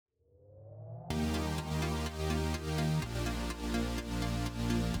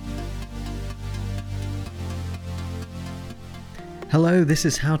Hello, this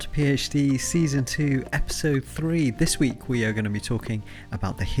is How to PhD Season 2, Episode 3. This week we are going to be talking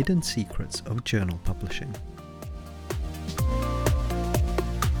about the hidden secrets of journal publishing.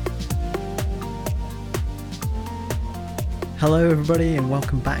 Hello everybody and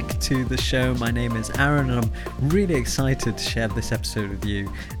welcome back to the show. My name is Aaron and I'm really excited to share this episode with you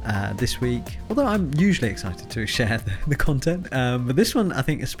this week. Although I'm usually excited to share the content, but this one I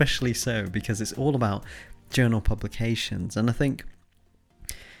think especially so because it's all about journal publications. And I think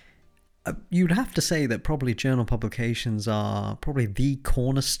you'd have to say that probably journal publications are probably the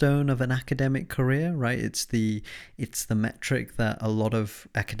cornerstone of an academic career, right? It's the metric that a lot of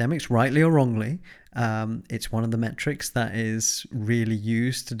academics, rightly or wrongly, it's one of the metrics that is really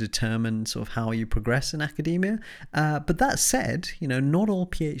used to determine sort of how you progress in academia. But that said, not all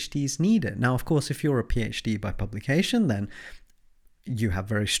PhDs need it. Now, of course, if you're a PhD by publication, then you have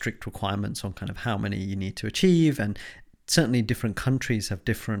very strict requirements on kind of how many you need to achieve, and certainly different countries have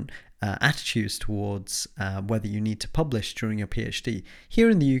different attitudes towards whether you need to publish during your PhD.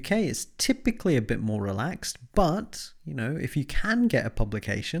 Here in the UK, it's typically a bit more relaxed, but if you can get a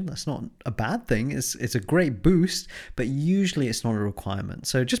publication, that's not a bad thing. It's a great boost, but usually it's not a requirement.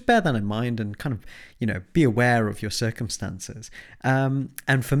 So just bear that in mind and kind of, be aware of your circumstances.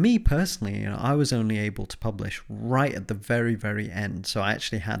 And for me personally, I was only able to publish right at the very, very end. So I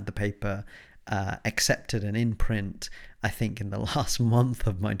actually had the paper accepted and in print, I think, in the last month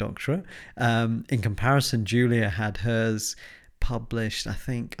of my doctorate. In comparison, Julia had hers published, I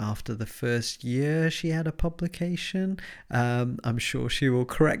think, after the first year she had a publication. I'm sure she will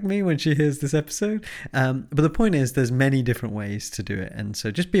correct me when she hears this episode. But the point is, there's many different ways to do it. And so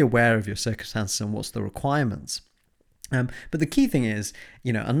just be aware of your circumstances and what's the requirements. But the key thing is,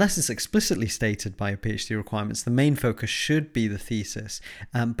 unless it's explicitly stated by your PhD requirements, the main focus should be the thesis.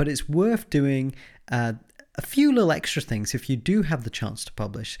 But it's worth doing a few little extra things if you do have the chance to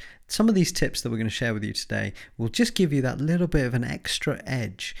publish. Some of these tips that we're going to share with you today will just give you that little bit of an extra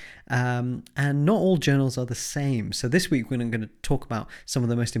edge. And not all journals are the same. So this week we're going to talk about some of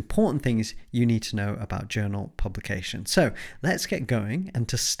the most important things you need to know about journal publication. So let's get going. And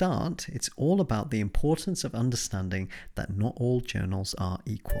to start, it's all about the importance of understanding that not all journals are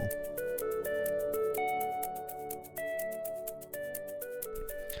equal.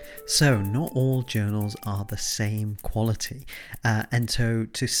 So not all journals are the same quality. And so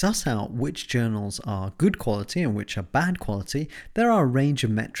to suss out which journals are good quality and which are bad quality, there are a range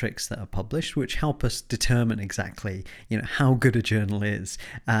of metrics that are published which help us determine exactly, how good a journal is.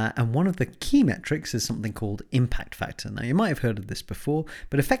 And one of the key metrics is something called impact factor. Now, you might have heard of this before,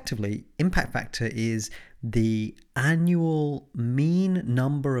 but effectively, impact factor is the annual mean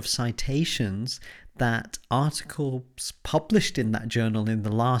number of citations that articles published in that journal in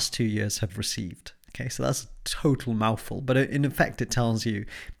the last 2 years have received. Okay, so that's a total mouthful, but in effect it tells you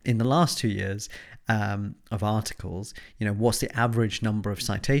in the last 2 years of articles, what's the average number of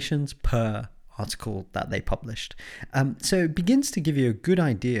citations per article that they published. So it begins to give you a good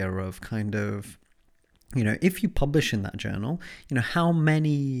idea of kind of, if you publish in that journal, how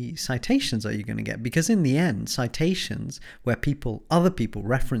many citations are you going to get? Because in the end, citations where other people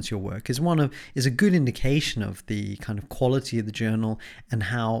reference your work is a good indication of the kind of quality of the journal and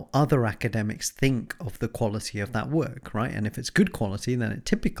how other academics think of the quality of that work, right? And if it's good quality, then it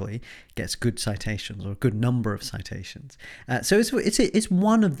typically gets good citations or a good number of citations. So it's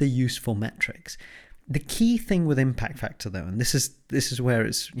one of the useful metrics. The key thing with impact factor, though, and this is where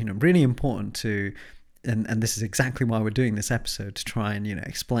it's really important to. And this is exactly why we're doing this episode, to try and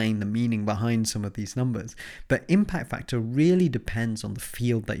explain the meaning behind some of these numbers. But impact factor really depends on the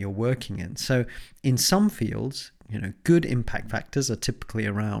field that you're working in. So in some fields, good impact factors are typically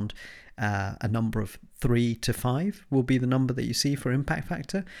around a number of 3 to 5 will be the number that you see for impact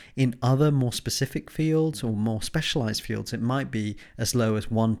factor. In other more specific fields or more specialized fields, it might be as low as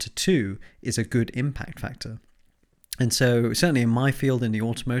 1 to 2 is a good impact factor. And so certainly in my field, in the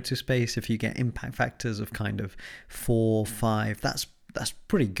automotive space, if you get impact factors of kind of 4, 5, that's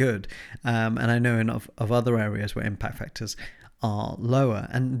pretty good. And I know of other areas where impact factors are lower.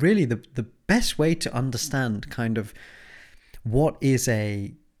 And really the best way to understand kind of what is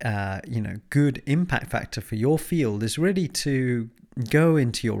a good impact factor for your field is really to go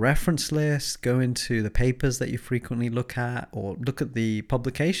into your reference list, go into the papers that you frequently look at, or look at the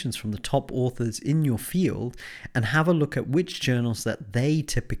publications from the top authors in your field and have a look at which journals that they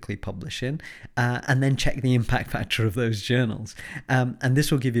typically publish in, and then check the impact factor of those journals. And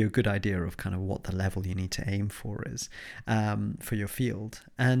this will give you a good idea of kind of what the level you need to aim for is for your field.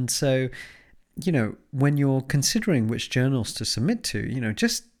 And so, when you're considering which journals to submit to,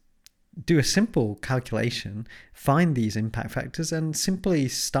 just do a simple calculation, find these impact factors, and simply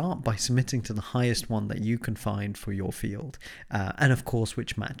start by submitting to the highest one that you can find for your field, and of course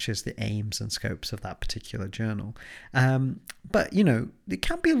which matches the aims and scopes of that particular journal. But it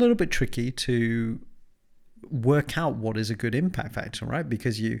can be a little bit tricky to work out what is a good impact factor, right?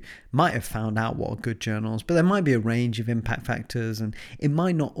 Because you might have found out what are good journals, but there might be a range of impact factors, and it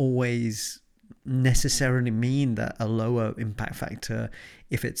might not always necessarily mean that a lower impact factor,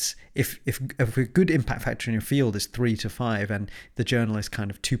 if a good impact factor in your field is 3 to 5 and the journal is kind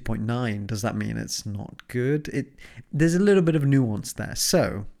of 2.9, does that mean it's not good? There's a little bit of nuance there.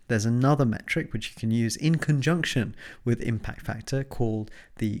 So there's another metric which you can use in conjunction with impact factor called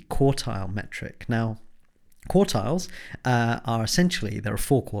the quartile metric. Now, quartiles are essentially, there are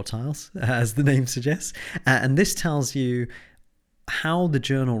 4 quartiles, as the name suggests, and this tells you how the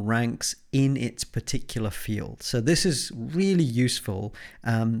journal ranks in its particular field. So this is really useful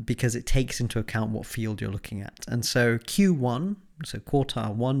because it takes into account what field you're looking at. And so Q1, so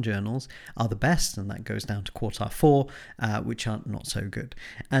quartile 1 journals are the best, and that goes down to quartile 4, which are not so good.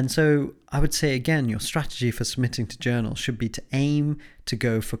 And so I would say, again, your strategy for submitting to journals should be to aim to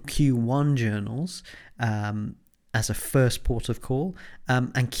go for Q1 journals as a first port of call,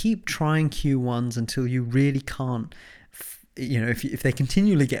 and keep trying Q1s until you really can't. If they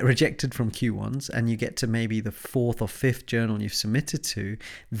continually get rejected from Q1s and you get to maybe the 4th or 5th journal you've submitted to,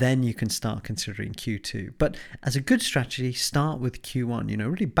 then you can start considering Q2. But as a good strategy, start with Q1,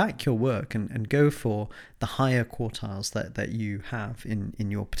 really back your work and go for the higher quartiles that you have in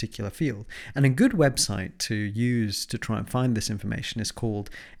your particular field. And a good website to use to try and find this information is called,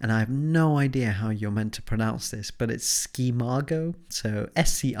 and I have no idea how you're meant to pronounce this, but it's Scimago, so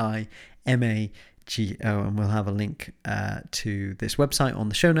SCIMAGO, and we'll have a link to this website on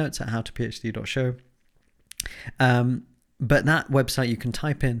the show notes at howtophd.show. But that website, you can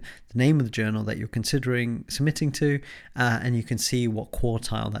type in the name of the journal that you're considering submitting to, and you can see what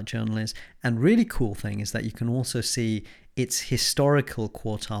quartile that journal is. And really cool thing is that you can also see its historical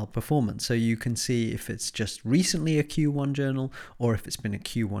quartile performance. So you can see if it's just recently a Q1 journal or if it's been a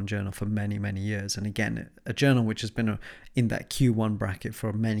Q1 journal for many, many years. And again, a journal which has been in that Q1 bracket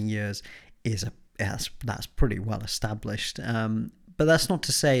for many years that's pretty well established. But that's not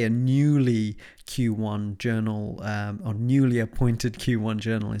to say a newly Q1 journal or newly appointed Q1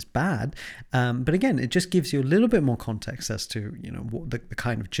 journal is bad. But again, it just gives you a little bit more context as to what the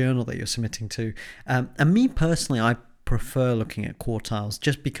kind of journal that you're submitting to. And me personally, I prefer looking at quartiles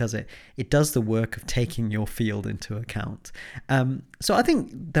just because it does the work of taking your field into account. So I think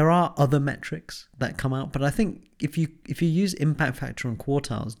there are other metrics that come out, but I think if you use impact factor and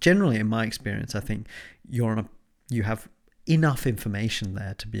quartiles, generally in my experience, I think you have enough information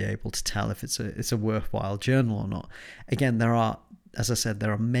there to be able to tell if it's a worthwhile journal or not. Again, as I said,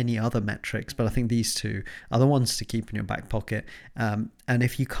 there are many other metrics, but I think these 2 are the ones to keep in your back pocket. And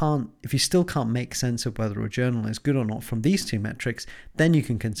if you still can't make sense of whether a journal is good or not from these 2 metrics, then you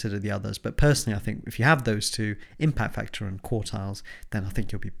can consider the others. But personally, I think if you have those 2, impact factor and quartiles, then I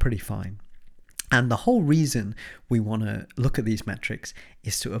think you'll be pretty fine. And the whole reason we want to look at these metrics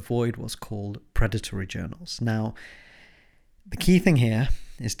is to avoid what's called predatory journals. Now, the key thing here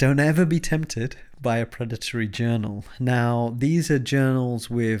is don't ever be tempted by a predatory journal. Now, these are journals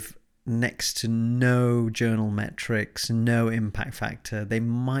with next to no journal metrics, no impact factor. They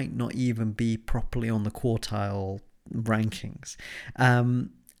might not even be properly on the quartile rankings.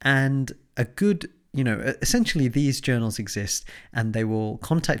 And a good, essentially these journals exist and they will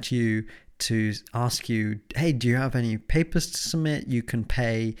contact you to ask you, hey, do you have any papers to submit? You can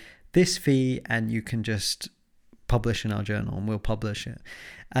pay this fee and you can just publish in our journal and we'll publish it.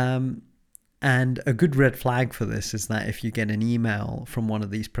 And a good red flag for this is that if you get an email from one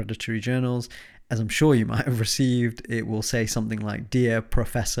of these predatory journals, as I'm sure you might have received, it will say something like, Dear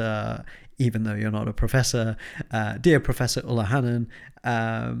Professor, even though you're not a professor, Dear Professor Ulahannan,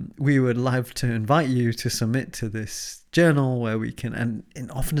 we would love to invite you to submit to this journal where we can,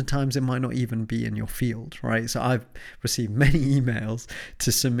 and oftentimes it might not even be in your field, right? So I've received many emails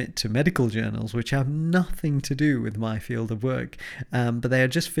to submit to medical journals which have nothing to do with my field of work, but they are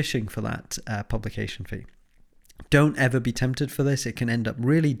just fishing for that publication fee. Don't ever be tempted for this. It can end up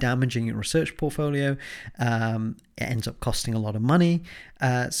really damaging your research portfolio. It ends up costing a lot of money.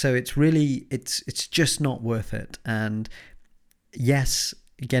 So it's just not worth it. And yes,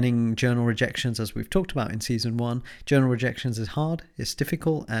 getting journal rejections, as we've talked about in season 1, journal rejections is hard, it's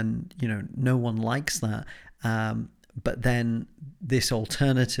difficult, and no one likes that. But then this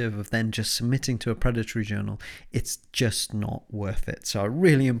alternative of then just submitting to a predatory journal, it's just not worth it. So I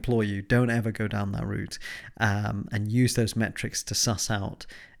really implore you, don't ever go down that route, and use those metrics to suss out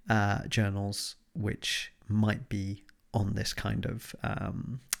journals which might be on this kind of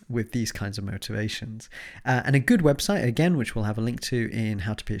with these kinds of motivations. And a good website, again, which we'll have a link to in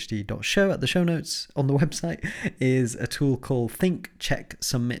howtophd.show at the show notes on the website, is a tool called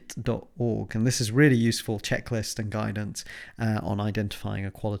thinkchecksubmit.org. And this is really useful checklist and guidance on identifying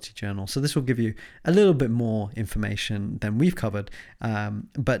a quality journal. So this will give you a little bit more information than we've covered.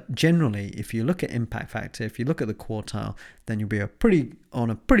 But generally, if you look at impact factor, if you look at the quartile, then you'll be on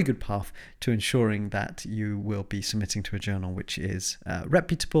a pretty good path to ensuring that you will be submitting to a journal which is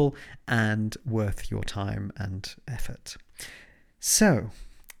reputable and worth your time and effort. So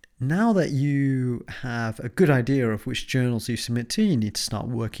now that you have a good idea of which journals you submit to, you need to start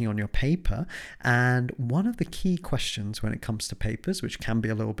working on your paper. And one of the key questions when it comes to papers, which can be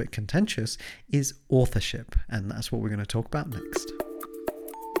a little bit contentious, is authorship. And that's what we're going to talk about next.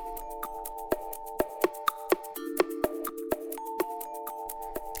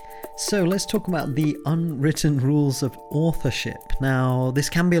 So let's talk about the unwritten rules of authorship. Now, this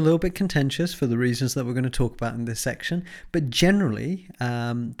can be a little bit contentious for the reasons that we're going to talk about in this section, but generally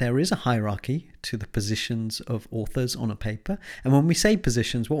there is a hierarchy to the positions of authors on a paper. And when we say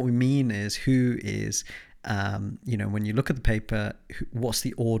positions, what we mean is who is, when you look at the paper, what's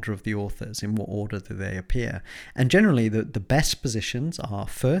the order of the authors, in what order do they appear? And generally the best positions are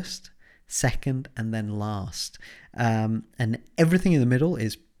first, second, and then last. And everything in the middle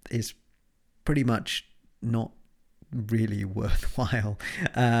is pretty much not really worthwhile,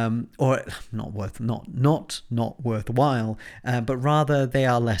 or not worthwhile, but rather they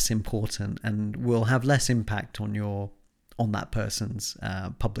are less important and will have less impact on that person's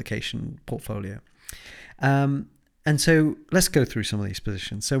publication portfolio. And so let's go through some of these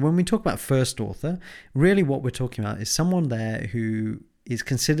positions. So when we talk about first author, really what we're talking about is someone there who is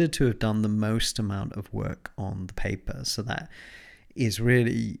considered to have done the most amount of work on the paper. So that is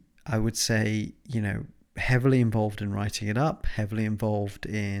really, I would say, heavily involved in writing it up, heavily involved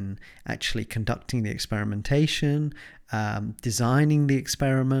in actually conducting the experimentation, designing the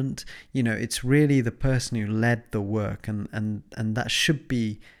experiment. It's really the person who led the work, and that should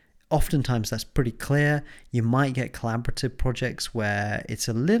be, oftentimes that's pretty clear. You might get collaborative projects where it's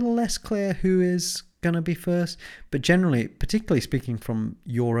a little less clear who is going to be first, but generally, particularly speaking from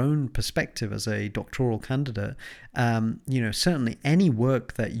your own perspective as a doctoral candidate, certainly any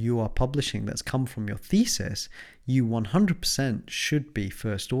work that you are publishing that's come from your thesis, you 100% should be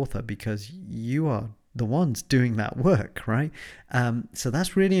first author because you are the ones doing that work, right? So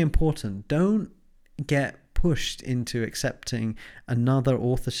that's really important. Don't get pushed into accepting another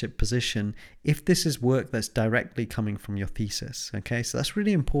authorship position if this is work that's directly coming from your thesis. Okay, so that's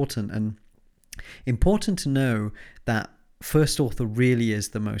really important, and important to know that first author really is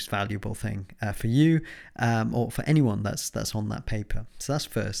the most valuable thing for you or for anyone that's on that paper. So that's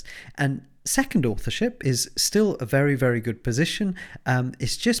first. And second authorship is still a very, very good position.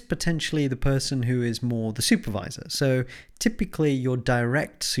 It's just potentially the person who is more the supervisor. So typically your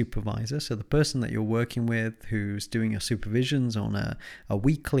direct supervisor, so the person that you're working with who's doing your supervisions on a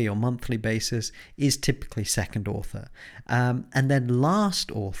weekly or monthly basis, is typically second author. And then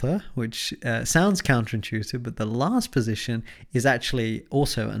last author, which sounds counterintuitive, but the last position is actually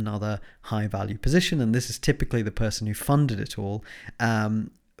also another high value position. And this is typically the person who funded it all.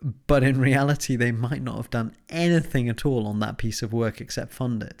 But in reality, they might not have done anything at all on that piece of work except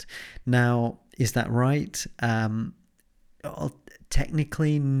fund it. Now, is that right?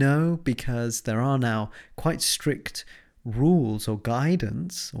 Technically, no, because there are now quite strict rules or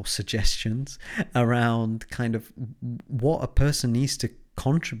guidance or suggestions around kind of what a person needs to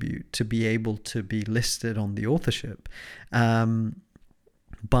contribute to be able to be listed on the authorship. But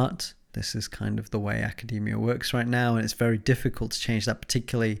this is kind of the way academia works right now, and it's very difficult to change that,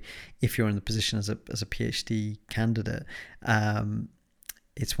 particularly if you're in the position as a PhD candidate.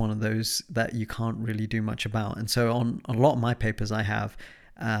 It's one of those that you can't really do much about. And so on a lot of my papers, I have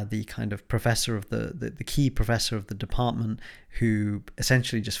the kind of professor of the key professor of the department who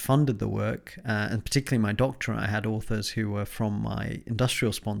essentially just funded the work. And particularly my doctorate, I had authors who were from my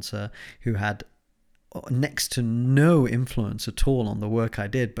industrial sponsor who had next to no influence at all on the work I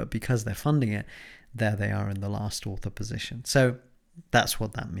did, but because they're funding it, there they are in the last author position. So that's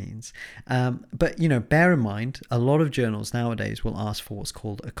what that means. But bear in mind, a lot of journals nowadays will ask for what's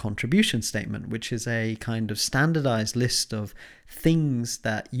called a contribution statement, which is a kind of standardized list of things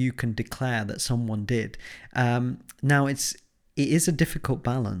that you can declare that someone did. Now it is a difficult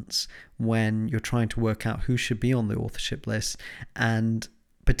balance when you're trying to work out who should be on the authorship list, and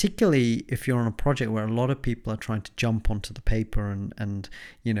particularly if you're on a project where a lot of people are trying to jump onto the paper and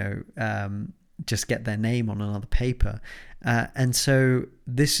just get their name on another paper. And so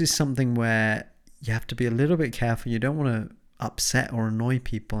this is something where you have to be a little bit careful. You don't want to upset or annoy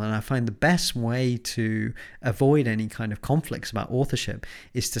people. And I find the best way to avoid any kind of conflicts about authorship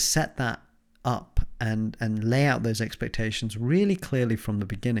is to set that up and lay out those expectations really clearly from the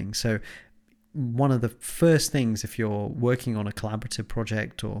beginning. So one of the first things, if you're working on a collaborative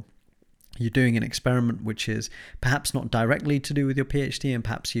project or you're doing an experiment which is perhaps not directly to do with your PhD, and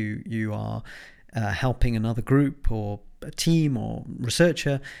perhaps you are helping another group or a team or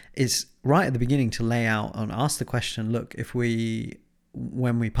researcher, is right at the beginning to lay out and ask the question, look,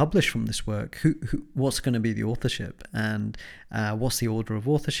 when we publish from this work, who what's going to be the authorship, and what's the order of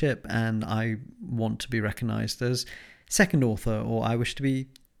authorship, and I want to be recognized as second author, or I wish to be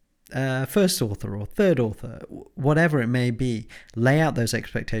first author or third author, whatever it may be. Lay out those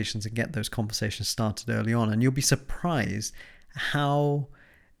expectations and get those conversations started early on, and you'll be surprised how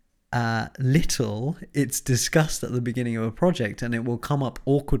little it's discussed at the beginning of a project, and it will come up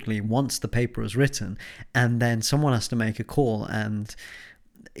awkwardly once the paper is written, and then someone has to make a call, and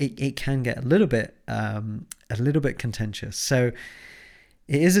it can get a little bit contentious. So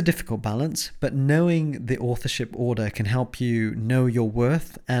it is a difficult balance, but knowing the authorship order can help you know your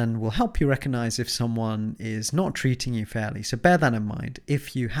worth and will help you recognize if someone is not treating you fairly. So bear that in mind.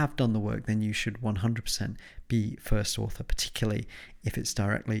 If you have done the work, then you should 100% be first author, particularly if it's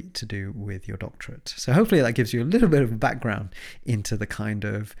directly to do with your doctorate. So hopefully that gives you a little bit of a background into the kind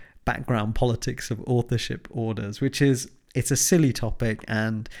of background politics of authorship orders, it's a silly topic,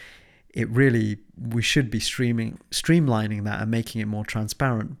 and we should be streamlining that and making it more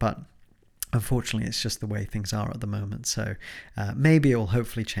transparent, but unfortunately it's just the way things are at the moment. So maybe it will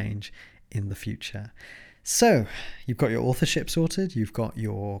hopefully change in the future. So you've got your authorship sorted, you've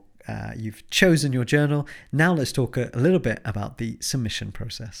chosen your journal. Now let's talk a little bit about the submission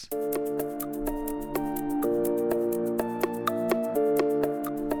process.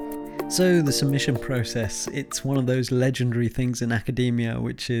 So the submission process, it's one of those legendary things in academia,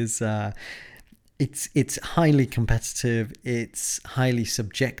 which is it's highly competitive, it's highly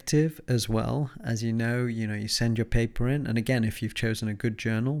subjective as well. As you know, you send your paper in, and again, if you've chosen a good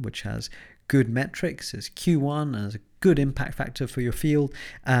journal which has good metrics, as Q1 and has a good impact factor for your field,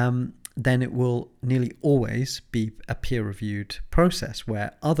 then it will nearly always be a peer-reviewed process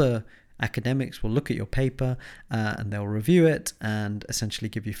where other academics will look at your paper and they'll review it and essentially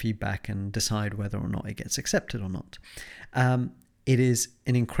give you feedback and decide whether or not it gets accepted or not. It is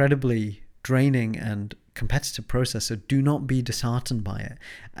an incredibly draining and competitive process, so do not be disheartened by it.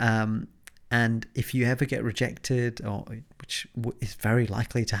 And if you ever get rejected, which is very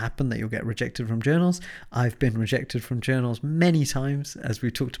likely to happen that you'll get rejected from journals. I've been rejected from journals many times, as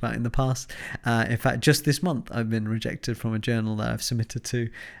we've talked about in the past. In fact, just this month, I've been rejected from a journal that I've submitted to.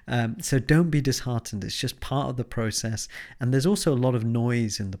 So don't be disheartened. It's just part of the process. And there's also a lot of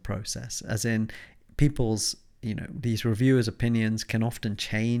noise in the process, as in people's, these reviewers' opinions can often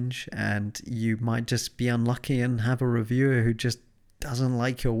change, and you might just be unlucky and have a reviewer who just doesn't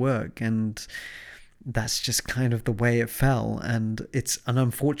like your work, and that's just kind of the way it fell, and it's an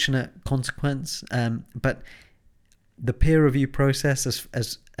unfortunate consequence. But the peer review process,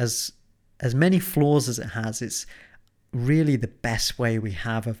 as many flaws as it has, it's really the best way we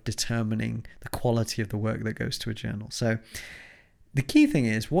have of determining the quality of the work that goes to a journal. So the key thing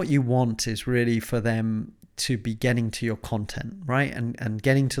is, what you want is really for them to be getting to your content, right? And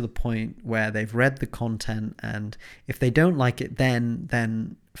getting to the point where they've read the content, and if they don't like it,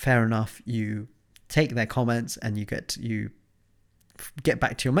 then fair enough, you take their comments and you get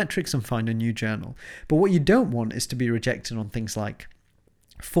back to your metrics and find a new journal. But what you don't want is to be rejected on things like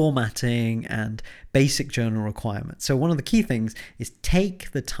formatting and basic journal requirements. So one of the key things is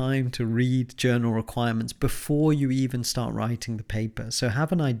take the time to read journal requirements before you even start writing the paper. So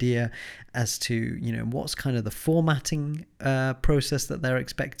have an idea as to, what's kind of the formatting process that they're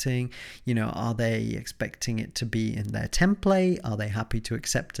expecting. Are they expecting it to be in their template? Are they happy to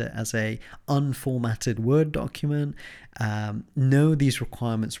accept it as a unformatted Word document? Know these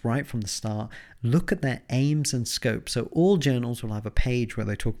requirements right from the start. Look at their aims and scope. So all journals will have a page where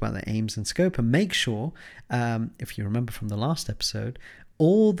they talk about their aims and scope, and make sure, if you remember from the last episode,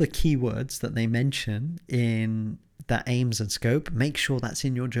 all the keywords that they mention in that aims and scope, make sure that's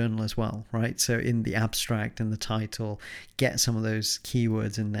in your journal as well, right? So in the abstract and the title, get some of those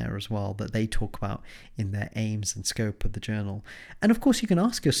keywords in there as well that they talk about in their aims and scope of the journal. And of course, you can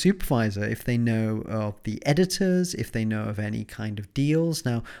ask your supervisor if they know of the editors, if they know of any kind of deals.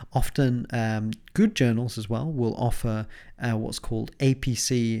 Now, often good journals as well will offer what's called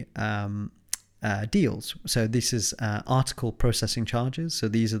APC deals. So this is article processing charges. So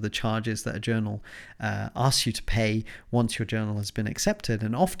these are the charges that a journal asks you to pay once your journal has been accepted.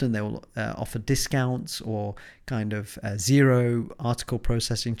 And often they will offer discounts or kind of zero article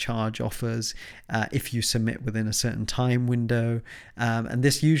processing charge offers if you submit within a certain time window. And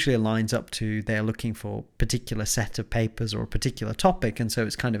this usually aligns up to they're looking for a particular set of papers or a particular topic. And so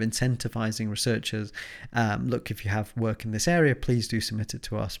it's kind of incentivizing researchers. Look, if you have work in this area, please do submit it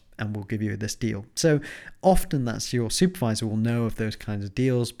to us and we'll give you this deal. So often that's your supervisor will know of those kinds of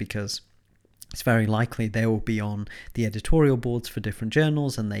deals because it's very likely they will be on the editorial boards for different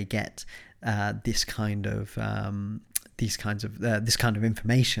journals and they get this kind of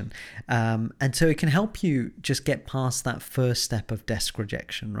information, and so it can help you just get past that first step of desk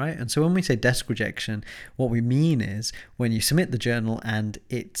rejection, right? And so when we say desk rejection, what we mean is when you submit the journal and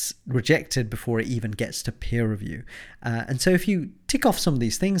it's rejected before it even gets to peer review. And so if you tick off some of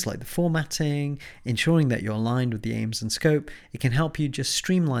these things like the formatting, ensuring that you're aligned with the aims and scope, it can help you just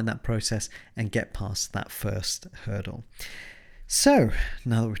streamline that process and get past that first hurdle. So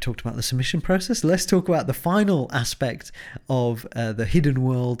now that we've talked about the submission process, let's talk about the final aspect of the hidden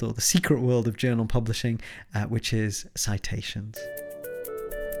world or the secret world of journal publishing, which is citations.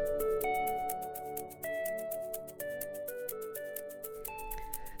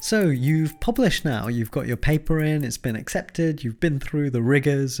 So you've published now, you've got your paper in, it's been accepted, you've been through the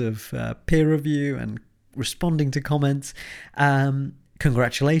rigors of peer review and responding to comments.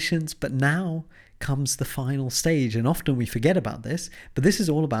 Congratulations, but now comes the final stage, and often we forget about this, but this is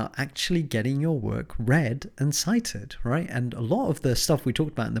all about actually getting your work read and cited, right? And a lot of the stuff we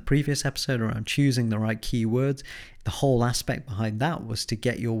talked about in the previous episode around choosing the right keywords, the whole aspect behind that was to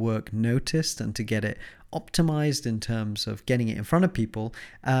get your work noticed and to get it optimized in terms of getting it in front of people,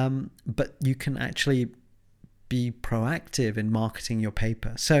 but you can actually be proactive in marketing your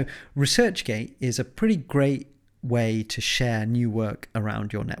paper. So ResearchGate is a pretty great way to share new work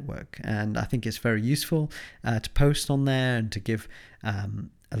around your network, and I think it's very useful to post on there and to give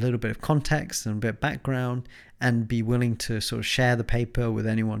a little bit of context and a bit of background and be willing to sort of share the paper with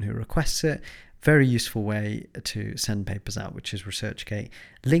anyone who requests it. Very useful way to send papers out, which is ResearchGate.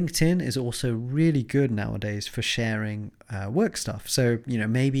 LinkedIn is also really good nowadays for sharing work stuff. So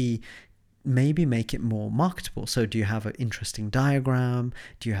maybe make it more marketable. So do you have an interesting diagram?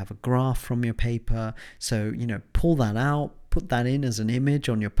 Do you have a graph from your paper? So, pull that out, put that in as an image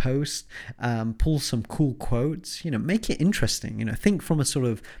on your post, pull some cool quotes, make it interesting, think from a sort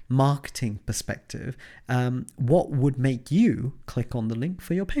of marketing perspective. What would make you click on the link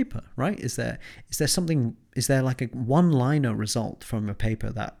for your paper, right? Is there like a one-liner result from a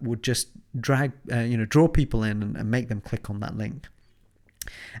paper that would just draw people in and make them click on that link?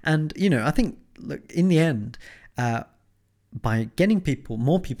 And, I think, look, in the end, by getting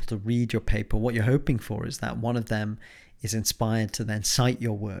more people to read your paper, what you're hoping for is that one of them is inspired to then cite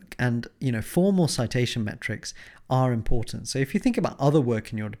your work. And, formal citation metrics are important. So if you think about other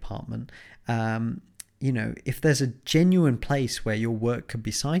work in your department, if there's a genuine place where your work could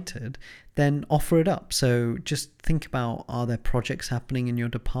be cited, then offer it up. So just think about, are there projects happening in your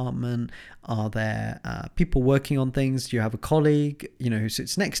department? Are there people working on things? Do you have a colleague, who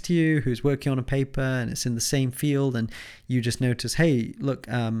sits next to you, who's working on a paper and it's in the same field, and you just notice, hey, look,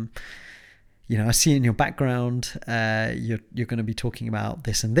 I see in your background, you're going to be talking about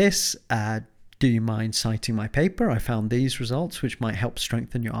this and this. Do you mind citing my paper? I found these results, which might help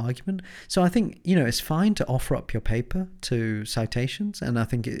strengthen your argument. So I think, it's fine to offer up your paper to citations. And I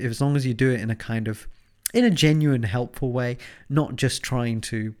think as long as you do it in a genuine, helpful way, not just trying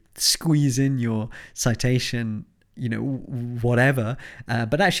to squeeze in your citation, whatever,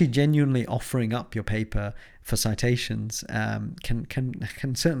 but actually genuinely offering up your paper for citations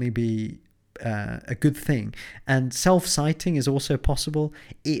can certainly be a good thing. And self-citing is also possible.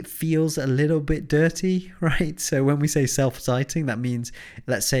 It feels a little bit dirty, right? So when we say self-citing, that means,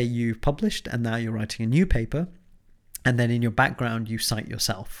 let's say you've published and now you're writing a new paper, and then in your background you cite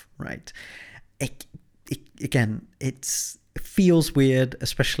yourself, right? It feels weird,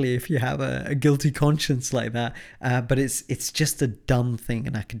 especially if you have a guilty conscience like that, but it's just a dumb thing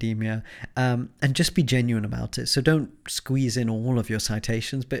in academia, and just be genuine about it. So don't squeeze in all of your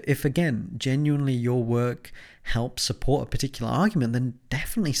citations, but if, again, genuinely your work helps support a particular argument, then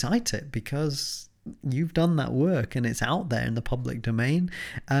definitely cite it, because you've done that work and it's out there in the public domain.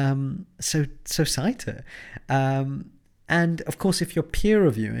 So cite it. And of course, if you're peer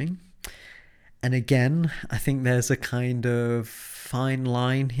reviewing, and again, I think there's a kind of fine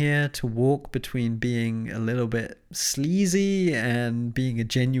line here to walk between being a little bit sleazy and being a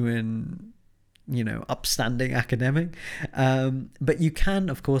genuine, upstanding academic. But you can,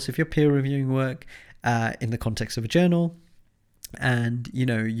 of course, if you're peer reviewing work in the context of a journal, and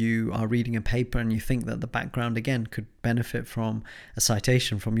you are reading a paper and you think that the background again could benefit from a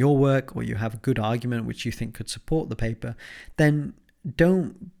citation from your work, or you have a good argument which you think could support the paper, then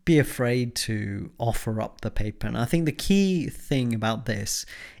don't be afraid to offer up the paper. And I think the key thing about this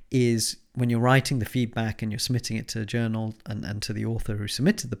is when you're writing the feedback and you're submitting it to a journal and to the author who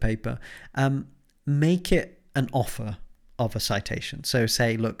submitted the paper, make it an offer of a citation. So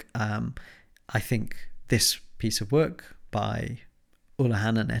say, look, I think this piece of work by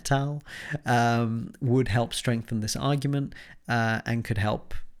Ulahannan et al. Would help strengthen this argument and could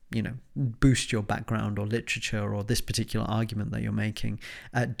help boost your background or literature or this particular argument that you're making.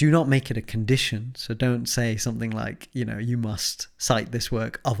 Do not make it a condition. So don't say something like, you must cite this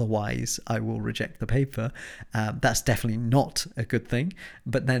work, otherwise I will reject the paper. That's definitely not a good thing.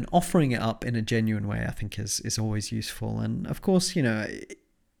 But then offering it up in a genuine way, I think is always useful. And of course, it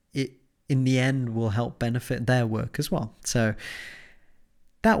in the end will help benefit their work as well. So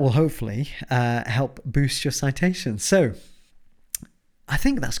that will hopefully help boost your citations. So I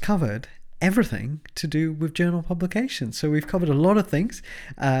think that's covered everything to do with journal publication. So we've covered a lot of things,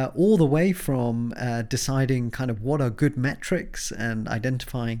 all the way from deciding kind of what are good metrics and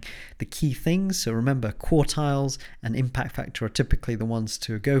identifying the key things. So remember, quartiles and impact factor are typically the ones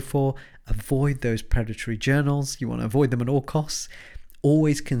to go for. Avoid those predatory journals. You want to avoid them at all costs.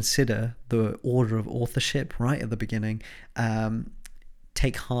 Always consider the order of authorship right at the beginning.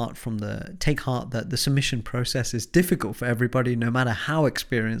 Take heart that the submission process is difficult for everybody, no matter how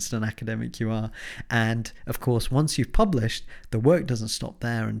experienced an academic you are. And of course, once you've published, the work doesn't stop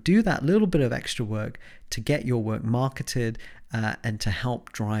there, and do that little bit of extra work to get your work marketed and to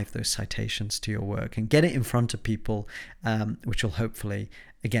help drive those citations to your work and get it in front of people, which will hopefully,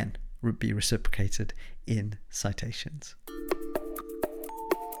 again, be reciprocated in citations.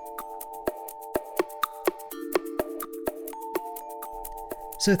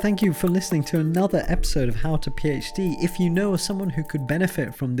 So thank you for listening to another episode of How to PhD. If you know of someone who could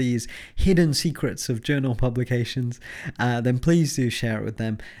benefit from these hidden secrets of journal publications, then please do share it with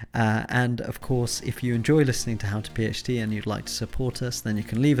them. And of course, if you enjoy listening to How to PhD and you'd like to support us, then you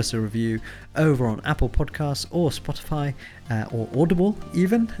can leave us a review over on Apple Podcasts or Spotify or Audible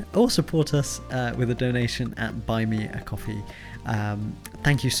even, or support us with a donation at Buy Me a Coffee.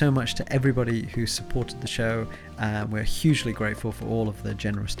 Thank you so much to everybody who supported the show. We're hugely grateful for all of the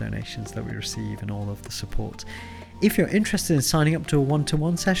generous donations that we receive and all of the support. If you're interested in signing up to a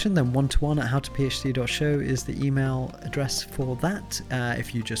one-to-one session, then one-to-one@howtophd.show is the email address for that.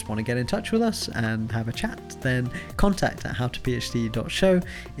 If you just want to get in touch with us and have a chat, then contact@howtophd.show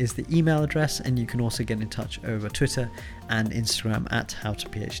is the email address, and you can also get in touch over Twitter and Instagram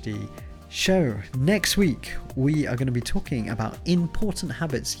 @howtophd. Next week, we are going to be talking about important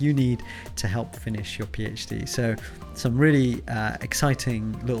habits you need to help finish your PhD. So some really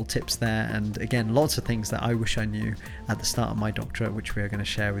exciting little tips there. And again, lots of things that I wish I knew at the start of my doctorate, which we are going to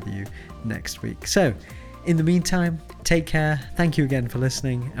share with you next week. So in the meantime, take care. Thank you again for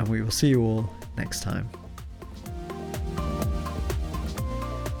listening, and we will see you all next time.